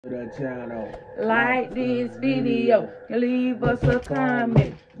The channel. Like this video, leave us a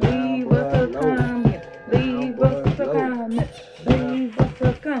comment, leave us a comment, leave us a comment, leave us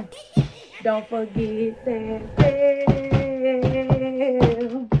a comment. Don't forget that bell,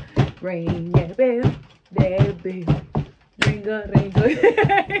 ring that bell, that bell, ring a ring a ring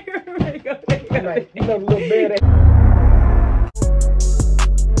a ring a. Like, you know, little bad.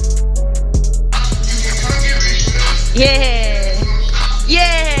 Yeah,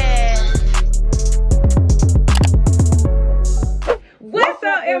 yeah. What's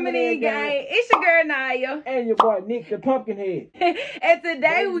up, M&N gang? It's your girl Nia. And your boy Nick the Pumpkinhead. And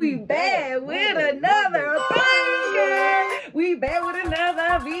today we back with another banger. We back with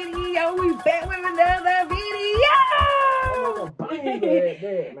another video. We back with another video.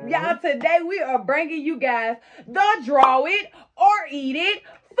 Y'all, today we are bringing you guys the Draw It or Eat It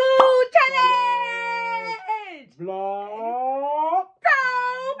Food Challenge. Vlogtober.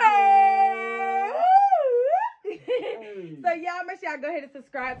 So y'all make sure y'all go ahead and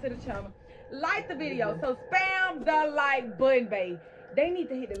subscribe to the channel. Like the video. So spam the like button, babe. They need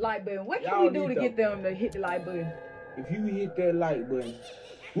to hit the like button. What can we do to get them to hit the like button? If you hit that like button,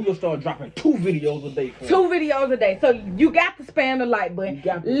 we're going to start dropping 2 videos a day. 2 videos a day. So you got to spam the like button.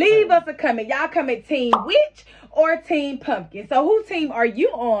 Leave us a comment. Y'all comment Team Witch or Team Pumpkin. So whose team are you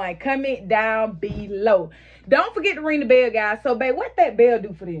on? Comment down below. Don't forget to ring the bell, guys. So, babe, what that bell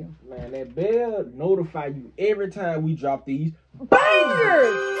do for them? Man, that bell notify you every time we drop these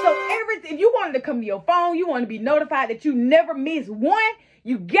bangers. So, if you wanted to come to your phone, you want to be notified that you never miss one,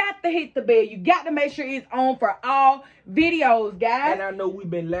 you got to hit the bell. You got to make sure it's on for all videos, guys. And I know we've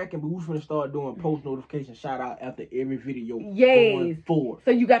been lacking, but we're going to start doing post notification shout out after every video. Yes. So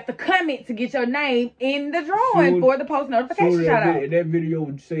you got to comment to get your name in the drawing for the post notification shout out. That video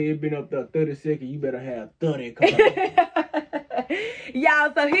would say it's been up there 30 seconds. You better have 30 comments.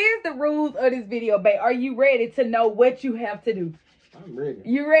 Y'all, so here's the rules of this video, babe. Are you ready to know what you have to do? I'm ready.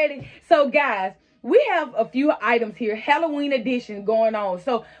 You ready? So, guys, we have a few items here, Halloween edition going on.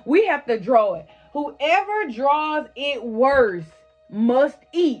 So we have to draw it. Whoever draws it worst must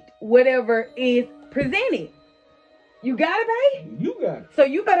eat whatever is presented. You got it, babe? You got it. So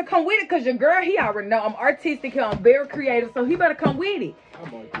you better come with it, because your girl, he already know I'm artistic here. I'm very creative, so he better come with it.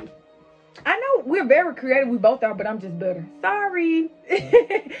 I'm artistic. I know we're very creative. We both are, but I'm just better. Sorry.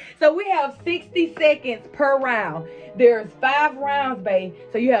 So we have 60 seconds per round. There's 5 rounds, babe.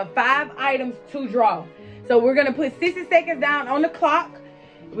 So you have 5 items to draw. So we're going to put 60 seconds down on the clock.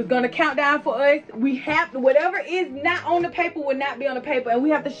 We're going to count down for us. We have to, whatever is not on the paper will not be on the paper. And we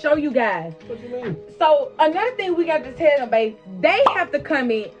have to show you guys. What you mean? So another thing we got to tell them, babe, they have to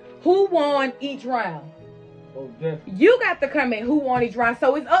comment who won each round. Oh, definitely. You got to comment who won each round.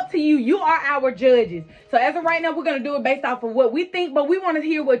 So it's up to you. You are our judges. So as of right now, we're going to do it based off of what we think, but we want to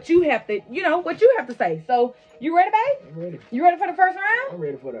hear what you have to, what you have to say. So you ready, babe? I'm ready. You ready for the first round? I'm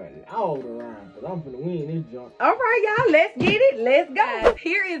ready for all the rounds, because I'm going to win this junk. All right, y'all. Let's get it. Let's go.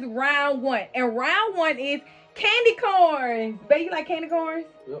 Here is round 1. And round 1 is candy corns. Babe, you like candy corns?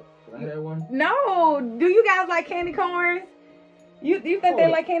 Yep. Can I have one? No. Do you guys like candy corns? You think they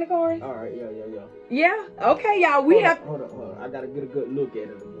like candy corns? All right, yeah. Yeah? Okay, y'all. We have... Hold on. I got to get a good look at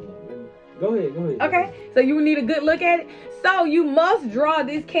it again. Go ahead. Okay, so you need a good look at it. So you must draw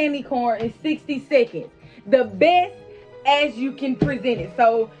this candy corn in 60 seconds. The best as you can present it.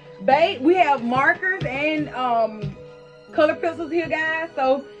 So, babe, we have markers and color pencils here, guys.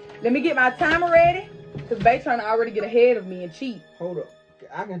 So let me get my timer ready, because babe trying to already get ahead of me and cheat. Hold up.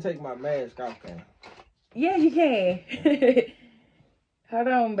 I can take my mask off, can I? Yeah, you can. Hold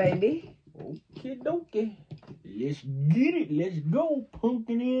on, baby. Okay, dokie. Let's get it. Let's go.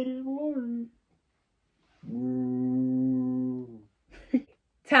 Pumpkinhead is one.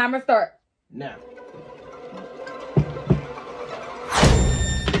 Timer start. Now.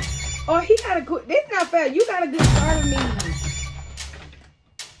 Oh, he got a good... This not fair. You got a good start of me. You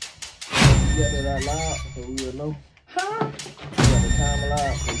got it out loud so we'll know? Huh? You got the time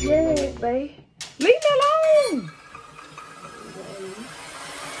loud so we'll know. Yes, babe. Leave me alone.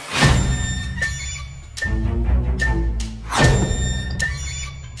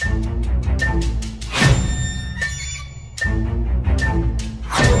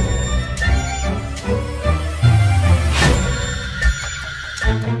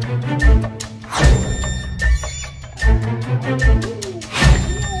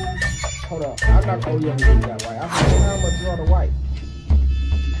 Hold up. I'm not going to get that white. I'm going to draw the white.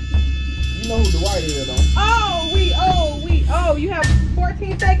 You know who the white is, though. Oh, you have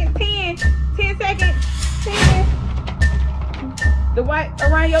 14 seconds. 10 seconds. 10. The white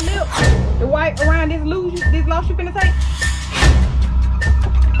around your lip. The white around this loose you finna take.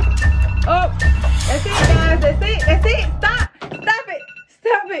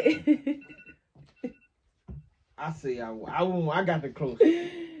 Yeah, I got the closest.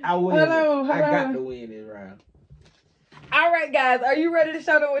 I win. Hold on. I got to win this round. All right, guys. Are you ready to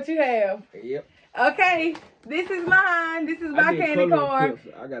show them what you have? Yep. Okay. This is mine. This is my candy corn.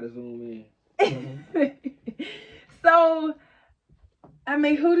 I got to zoom in. So, I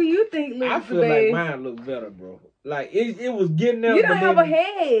mean, who do you think looks I feel best? like mine look better, bro. Like, it was getting there. You don't have a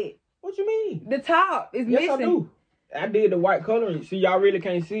head. What you mean? The top is yes, missing. I do. I did the white coloring. See, y'all really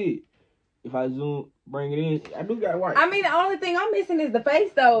can't see it. If I bring it in, I do got white. I mean, the only thing I'm missing is the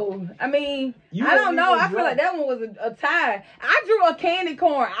face, though. I mean, I don't know. I feel like that one was a tie. I drew a candy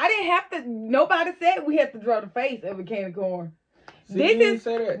corn. I didn't have to. Nobody said we have to draw the face of a candy corn. See, this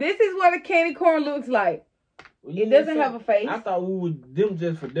is what a candy corn looks like. Well, it doesn't have a face. I thought we were them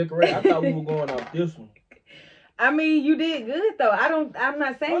just for decoration. I thought we were going off this one. I mean, you did good though. I'm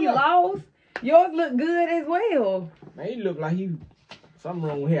not saying you lost. Yours look good as well. Man, he look like something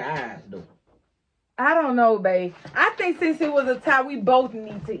wrong with his eyes though. I don't know, babe. I think since it was a tie, we both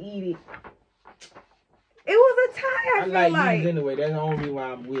need to eat it. It was a tie, I feel like. These anyway. That's the only reason why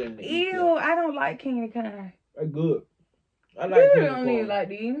I'm willing to eat them. I don't like candy corn. They're good. I like candy corn. You don't even like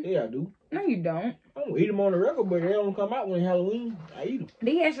these. Yeah, I do. No, you don't. I don't eat them on the record, but they don't come out when Halloween. I eat them.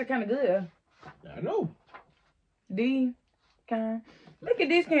 These actually kind of good. I know. These kind. Look at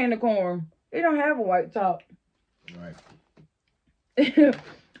this candy corn. It don't have a white top. Right.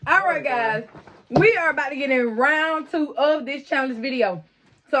 All right, guys. We are about to get in round 2 of this challenge video.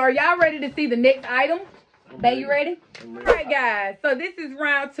 So are y'all ready to see the next item? Babe, you ready? All right, guys. So this is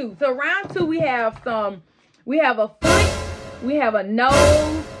round 2. So round 2, we have a foot, we have a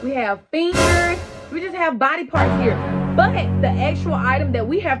nose, we have fingers. We just have body parts here. But the actual item that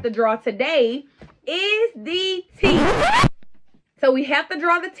we have to draw today is the teeth. So we have to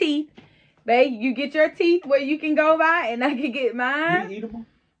draw the teeth. Babe, you get your teeth where you can go by and I can get mine. Is it eatable?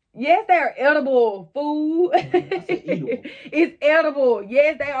 Yes, they're edible food. Edible. It's edible.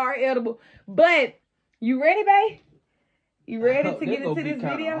 Yes, they are edible. But you ready, babe? You ready to get into this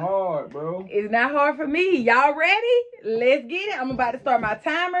video? It's hard, bro. It's not hard for me. Y'all ready? Let's get it. I'm about to start my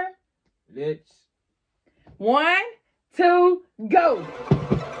timer. Let's. 1, 2, go.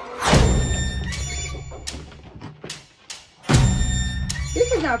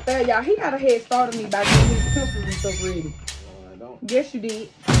 This is not fair, y'all. He got a head start on me by getting his pencils and stuff ready. No, I don't. Yes, you did.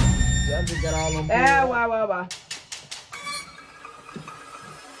 I just got all them. Wow.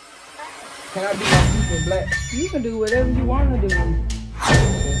 Can I do my teeth in black? You can do whatever you want to do.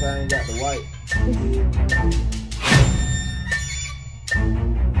 Since I ain't got the white.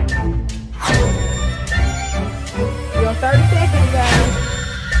 You're on 30 seconds, guys.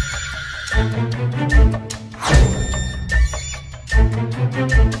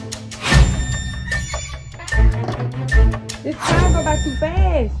 This time go by too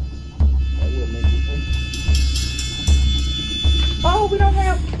fast. That will make it fun. Oh, we don't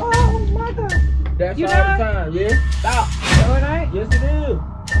have. Oh my God. That's You all done? the time, yeah? Stop. No, it ain't. Yes, it is.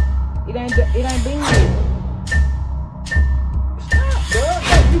 It ain't being good. Stop, bro.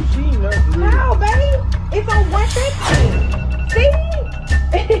 Like, you cheating us, dude. How, babe? It's on 1 second. See?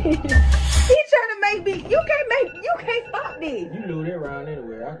 He's trying to make me. You can't stop this. You knew that round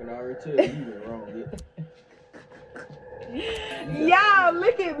anyway. I can already tell you went wrong. Y'all,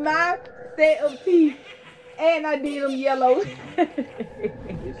 look at my set of teeth. And I did them yellow.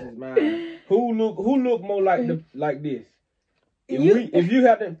 This is mine. Who look more like this?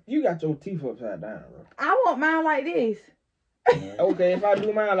 You got your teeth upside down, bro. I want mine like this. Okay, if I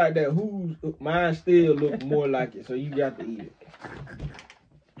do mine like that, mine still look more like it, so you got to eat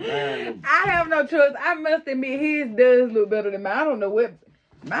it. I have no choice. I must admit his does look better than mine. I don't know what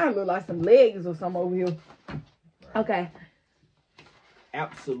mine look like, some legs or something over here. Okay.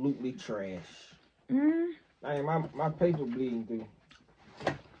 Absolutely trash. Hey, my paper bleeding through.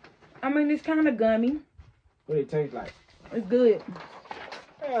 I mean, it's kind of gummy. What it tastes like? It's good.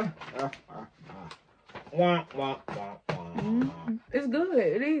 It's good.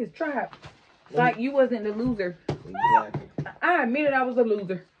 It is. Try it. Like you wasn't the loser. Exactly. I admitted I was a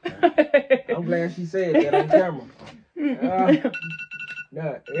loser. I'm glad she said that on camera.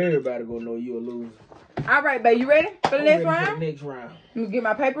 Now everybody gonna know you a loser. All right, babe. You ready for the next ready round? for the next round. Let me get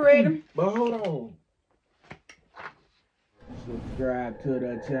my paper ready. But hold on. Subscribe to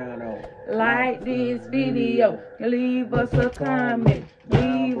the channel. Like this video. Leave us a comment.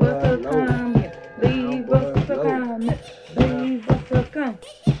 Leave us a comment. Leave us a comment. Leave us a comment.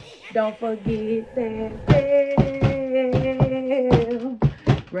 Don't forget that bell.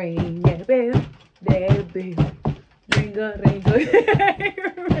 Ring that bell. That bell. Ring a ring a.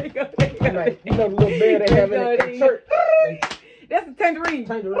 Ring a ring a. Like, you know the little bell they have in the church. That's a tangerine.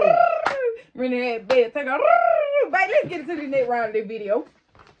 Tangerine. Ring that bell. Take a. baby, let's get into the next round of this video.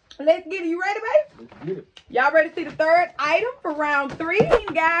 Let's get it. You ready, baby? Let's get it. Y'all ready to see the third item for round 3,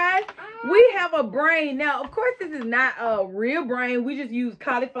 guys? We have a brain. Now, of course, this is not a real brain. We just use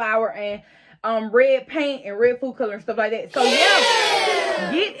cauliflower and red paint and red food color and stuff like that. So,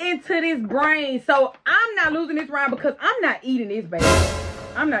 yeah, get into this brain. So, I'm not losing this round because I'm not eating this, baby.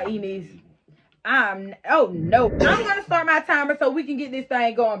 I'm not eating this. Oh, no. I'm going to start my timer so we can get this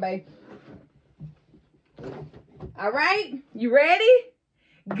thing going, babe. All right. You ready?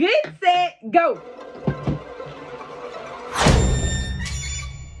 Get set, go.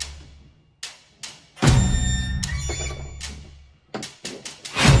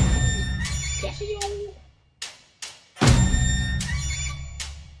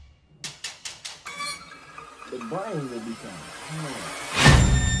 The brain will be coming.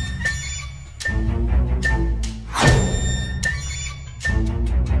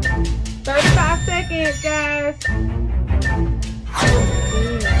 35 seconds, guys.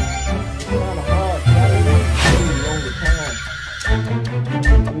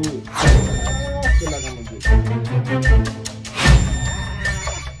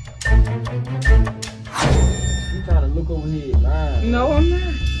 You trying to look over here, man? No, I'm not.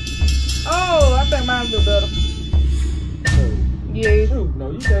 Oh, I think mine's a little better. Yeah. Shoot,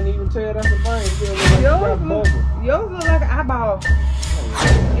 no, you can't even tell that's a brain. Yours look like an eyeball.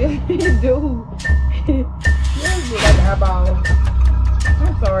 Yeah, you do. Yours look like an eyeball.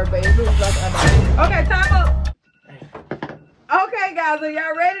 I'm sorry, babe. It looks like an eyeball. Okay, time up. Okay, guys, are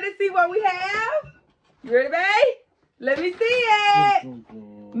y'all ready to see what we have? You ready, babe? Let me see it.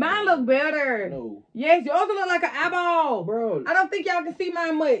 Mine look better. No. Yes, yours look like an eyeball. Bro. I don't think y'all can see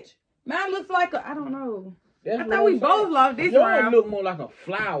mine much. Mine looks like a, I don't know. That's I thought we both lost this round. Yours look more like a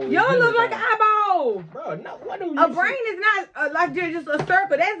flower. Yours look like an eyeball. Bro, no, what do you A brain is not like just a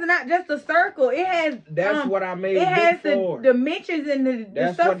circle. That's not just a circle. It has. That's what I made it has for. the dimensions and the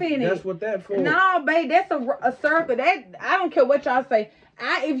stuff in it. That's what that for. No, babe, that's a circle. That I don't care what y'all say.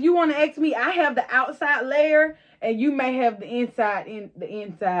 If you want to ask me, I have the outside layer, and you may have the inside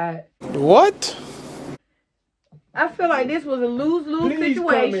inside. What? I feel like this was a lose-lose Please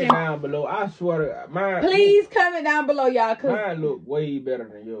situation. comment down below. I swear to mine. Please comment down below, y'all. Mine look way better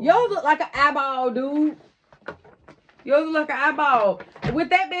than yours. Yours look like an eyeball, dude. Yours look like an eyeball. With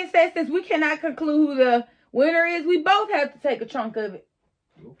that being said, since we cannot conclude who the winner is, we both have to take a chunk of it.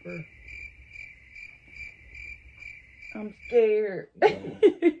 Okay. I'm scared. I ain't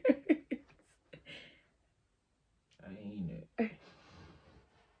it.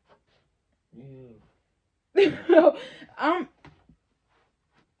 Yeah.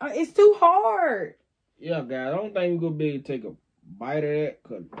 It's too hard. Yeah, guys, I don't think we're gonna be able to take a bite of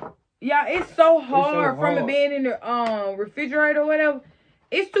that. Yeah, it's so hard from it being in the refrigerator or whatever.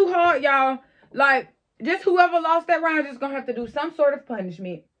 It's too hard, y'all. Like, just whoever lost that round is gonna have to do some sort of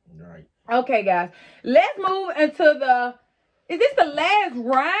punishment. Right. Okay, guys. Let's move into the. Is this the last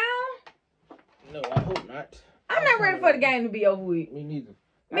round? No, I hope not. I'm not ready for the game to be over with. Me neither.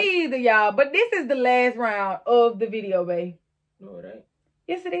 Me either, y'all. But this is the last round of the video, babe. No, it ain't.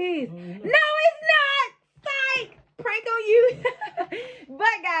 Yes, it is. No, it's not. Psych. Prank on you.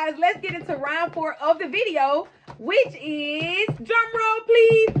 But, guys, let's get into round 4 of the video, which is, drum roll,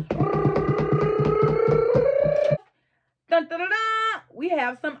 please. Dun, dun, dun, dun. We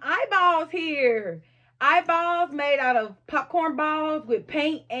have some eyeballs here. Eyeballs made out of popcorn balls with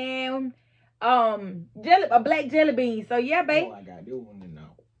paint and a black jelly bean. So, yeah, babe. Oh, I got this one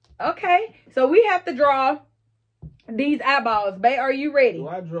now. Okay, so we have to draw these eyeballs. Babe, are you ready? Do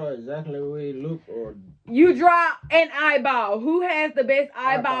I draw exactly the way it look, or you draw an eyeball? Who has the best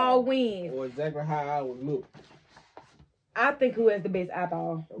eyeball wins? Or exactly how I would look? I think who has the best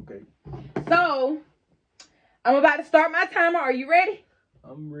eyeball. Okay. So, I'm about to start my timer. Are you ready?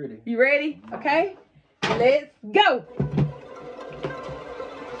 I'm ready. You ready? Okay. Let's go.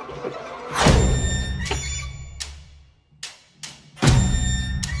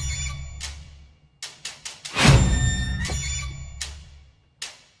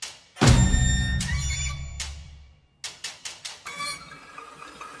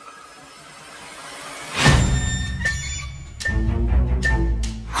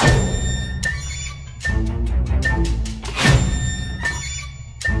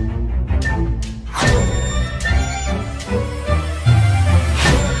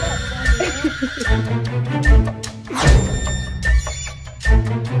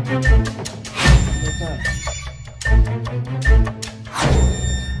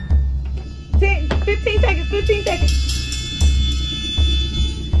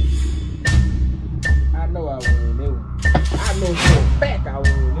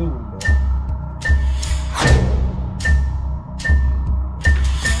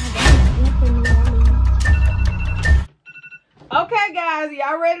 guys,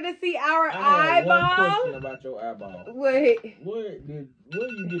 y'all ready to see our I have one eyeball? question about your eyeball. What? Where you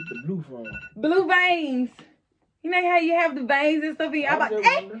get the blue from? Blue veins. You know how you have the veins and stuff in your eyeball?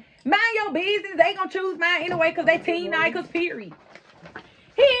 Hey, mind your business. They gonna choose mine anyway because they teen icons, period.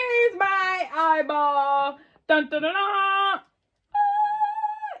 Here's my eyeball. Dun, dun, dun, dun.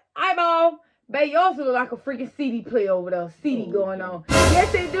 Eyeball. Babe, you also look like a freaking CD player over there. CD going on.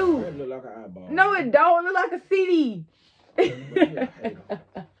 Yes, it do. It look like an eyeball. No, it don't. It look like a CD. His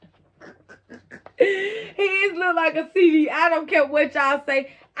look like a CD. I don't care what y'all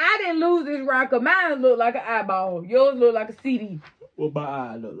say. I didn't lose this round because mine look like an eyeball. Yours look like a CD. What my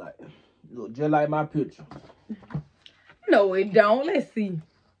eye look like? Look just like my picture. No, it don't. Let's see.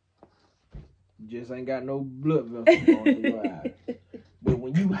 Just ain't got no blood vessels going through your eye. But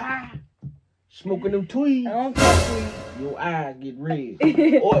when you high, smoking them tweeds, I don't talk to you. your eye get red.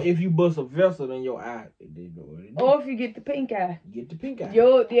 Or if you bust a vessel in your eye, or if you get the pink eye. Get the pink eye.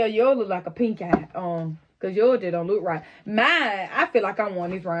 Yours look like a pink eye. Cause yours just don't look right. Mine, I feel like I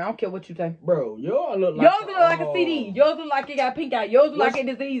won this round. I don't care what you say. Bro, yours look like a CD. Yours look like it got pink eye. Yours look like a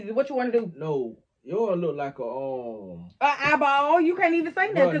disease. What you want to do? No, yours look like a eyeball. You can't even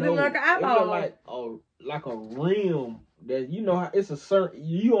say that because it look like an eyeball. It look like a rim. That you know how it's a certain.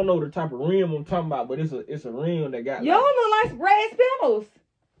 You don't know the type of rim I'm talking about, but it's a rim that got. Y'all look like red spindles.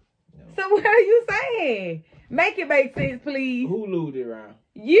 No. So what are you saying? Make it make sense, please. Who lose it round?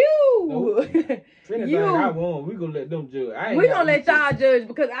 You. No. You. I won. We gonna let them judge. We gonna let y'all judge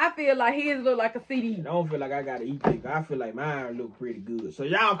because I feel like his look like a CD. I don't feel like I gotta eat it. I feel like mine look pretty good. So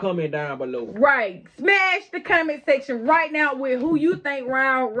y'all comment down below. Right. Smash the comment section right now with who you think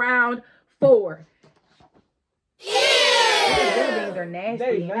round 4. Yeah. These are nasty.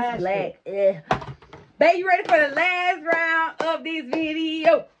 It's black. Babe, you ready for the last round of this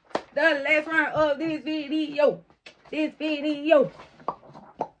video? The last round of this video. This video.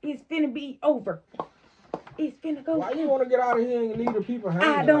 It's finna be over. It's finna go. Why you want to get out of here and leave the people hanging?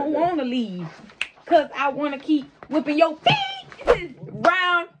 I don't want to leave. Because I want to keep whipping your feet. This is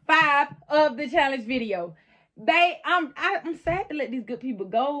round 5 of the challenge video. Babe, I'm sad to let these good people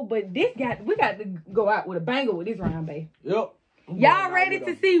go, but we got to go out with a banger with this round, babe. Yep. Y'all ready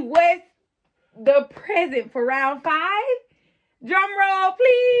to see what's the present for round 5? Drum roll,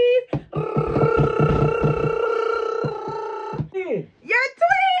 please. Yeah. Your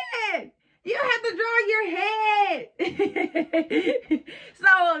twin. You have to draw your head. So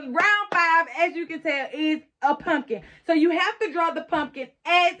round 5, as you can tell, is a pumpkin. So you have to draw the pumpkin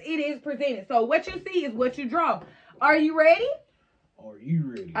as it is presented. So what you see is what you draw. Are you ready? Are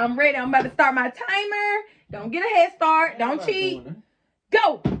you ready? I'm ready. I'm about to start my timer. Don't get a head start. Don't cheat.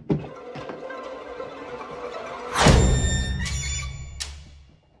 Go.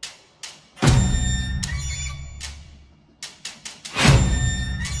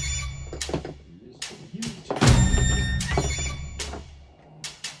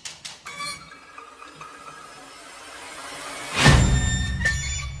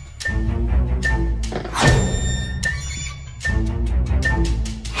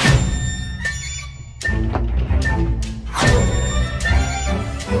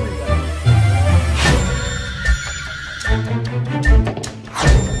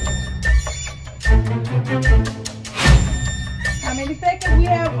 How many seconds we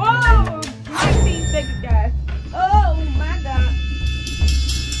have? Oh, 19 seconds, guys. Oh my God.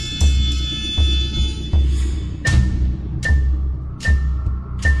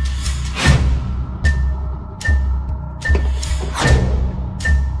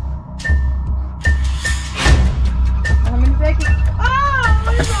 How many seconds?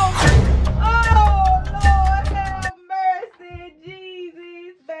 Oh, it's over. Oh, Lord, have mercy,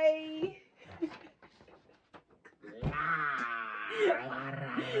 Jesus, babe.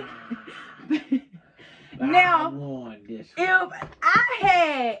 Now, if I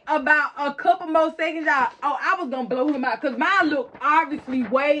had about a couple more seconds out, I was gonna blow him out because mine look obviously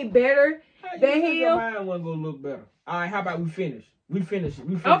way better than him. Mine wasn't gonna look better. All right, how about we finish? We finish it.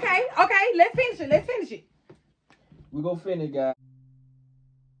 Okay, let's finish it. We go finish, guys.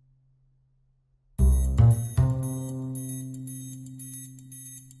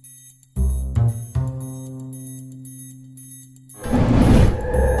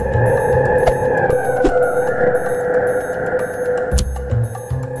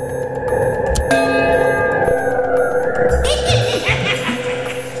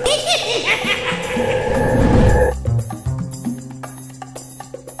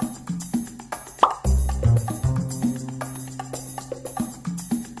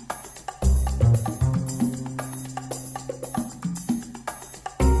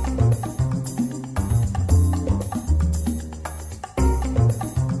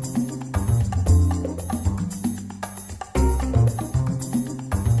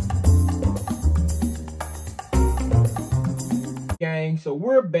 So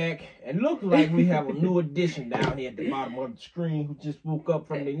we're back, and looks like we have a new addition down here at the bottom of the screen who just woke up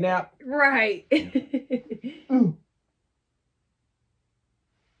from the nap. Right.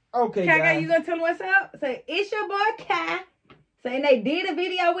 Okay, Kaka, guys. you gonna tell them what's up? Say, it's your boy Kai. Saying they did a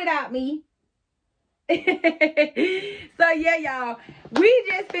video without me. So yeah, y'all, we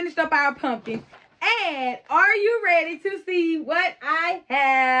just finished up our pumpkin. And are you ready to see what I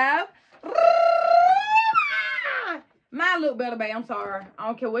have? Mine look better, babe. I'm sorry. I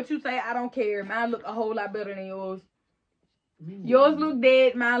don't care what you say. I don't care. Mine look a whole lot better than yours. Yours look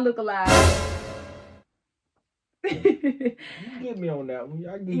dead. Mine look alive. You get me on that one.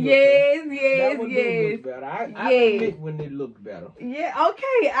 I give you Yes. that one look better. I admit when it looked better. Yeah,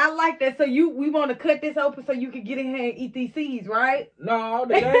 okay. I like that. So we want to cut this open so you can get in here and eat these seeds, right? No,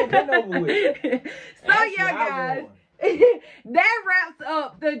 they ain't been over with. So actually, yeah, guys. That wraps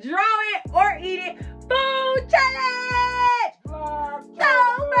up the Draw It or Eat It Food Challenge!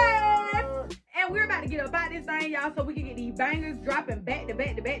 Vlogtober! And we're about to get up out this thing, y'all, so we can get these bangers dropping back to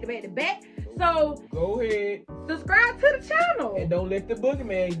back to back to back to back. So go ahead. Subscribe to the channel. And don't let the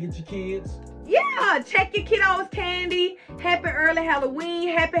boogeyman get your kids. Yeah, check your kiddos' candy. Happy early Halloween.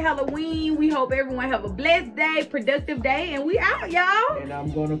 Happy Halloween. We hope everyone have a blessed day, productive day, and we out, y'all. And I'm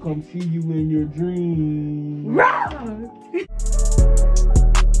gonna come see you in your dreams. Rock!